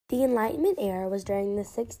The Enlightenment era was during the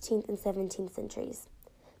 16th and 17th centuries.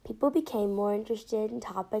 People became more interested in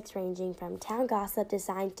topics ranging from town gossip to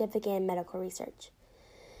scientific and medical research.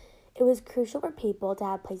 It was crucial for people to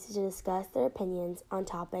have places to discuss their opinions on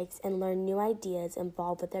topics and learn new ideas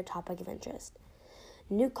involved with their topic of interest.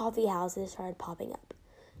 New coffee houses started popping up.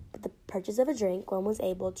 With the purchase of a drink, one was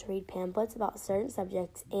able to read pamphlets about certain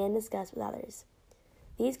subjects and discuss with others.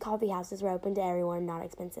 These coffee houses were open to everyone and not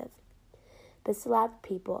expensive. This allowed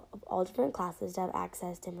people of all different classes to have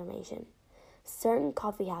access to information. Certain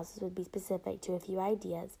coffee houses would be specific to a few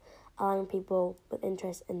ideas, allowing people with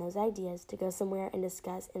interest in those ideas to go somewhere and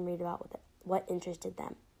discuss and read about what interested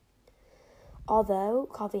them. Although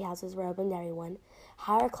coffee houses were open to everyone,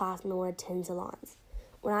 higher classmen would attend salons.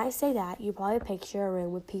 When I say that, you probably picture a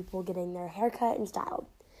room with people getting their hair cut and styled.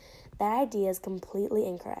 That idea is completely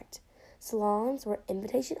incorrect. Salons were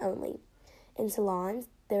invitation only. In salons,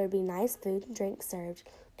 there would be nice food and drinks served,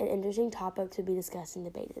 and interesting topics would be discussed and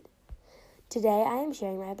debated. Today, I am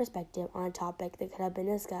sharing my perspective on a topic that could have been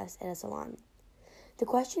discussed at a salon. The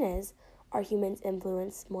question is, are humans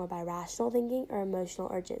influenced more by rational thinking or emotional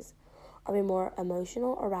urges? Are we more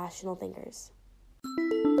emotional or rational thinkers?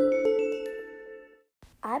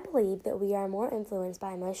 I believe that we are more influenced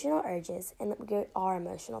by emotional urges and that we are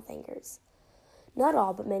emotional thinkers. Not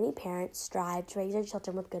all, but many parents strive to raise their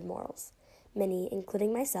children with good morals. Many,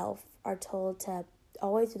 including myself, are told to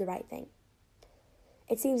always do the right thing.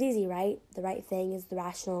 It seems easy, right? The right thing is the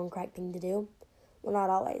rational and correct thing to do. Well, not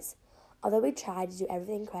always. Although we try to do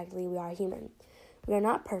everything correctly, we are human. We are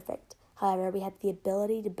not perfect. However, we have the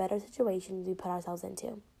ability to better situations we put ourselves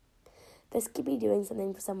into. This could be doing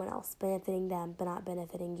something for someone else, benefiting them, but not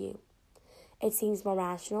benefiting you. It seems more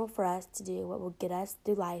rational for us to do what will get us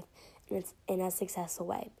through life in a successful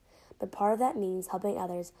way. But part of that means helping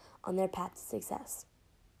others on their path to success.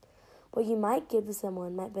 What you might give to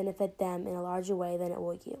someone might benefit them in a larger way than it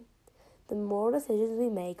will you. The moral decisions we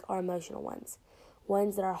make are emotional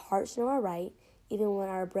ones that our hearts know are right, even when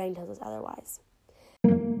our brain tells us otherwise.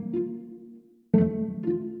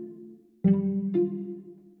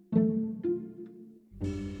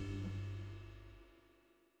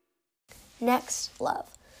 Next,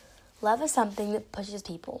 love. Love is something that pushes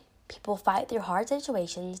people. People fight through hard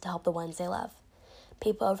situations to help the ones they love.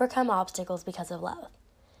 People overcome obstacles because of love.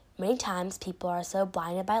 Many times, people are so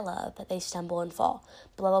blinded by love that they stumble and fall,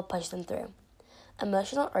 but love will push them through.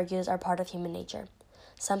 Emotional urges are part of human nature.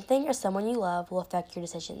 Something or someone you love will affect your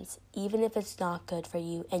decisions, even if it's not good for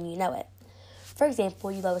you and you know it. For example,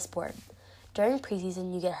 you love a sport. During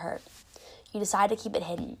preseason, you get hurt. You decide to keep it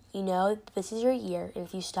hidden. You know this is your year, and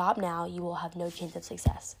if you stop now, you will have no chance of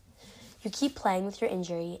success. You keep playing with your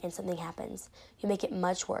injury, and something happens. You make it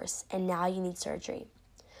much worse, and now you need surgery.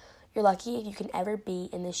 You're lucky if you can ever be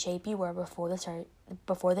in the shape you were before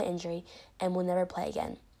the injury and will never play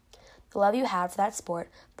again. The love you had for that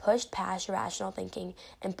sport pushed past your rational thinking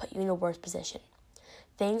and put you in a worse position.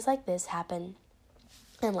 Things like this happen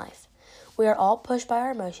in life. We are all pushed by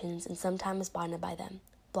our emotions and sometimes blinded by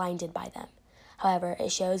them. However,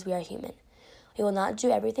 it shows we are human. We will not do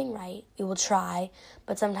everything right. We will try,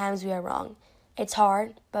 but sometimes we are wrong. It's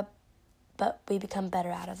hard, but we become better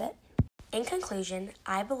out of it. In conclusion,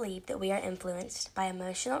 I believe that we are influenced by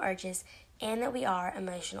emotional urges and that we are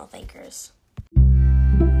emotional thinkers.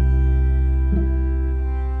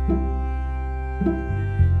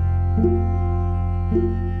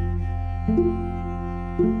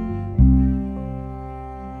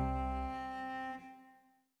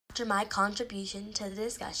 After my contribution to the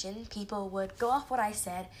discussion, people would go off what I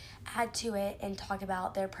said, add to it, and talk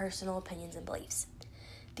about their personal opinions and beliefs.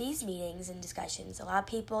 These meetings and discussions allow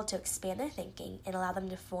people to expand their thinking and allow them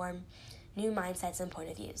to form new mindsets and point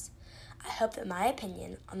of views. I hope that my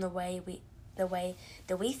opinion on the way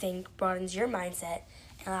that we think broadens your mindset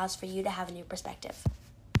and allows for you to have a new perspective.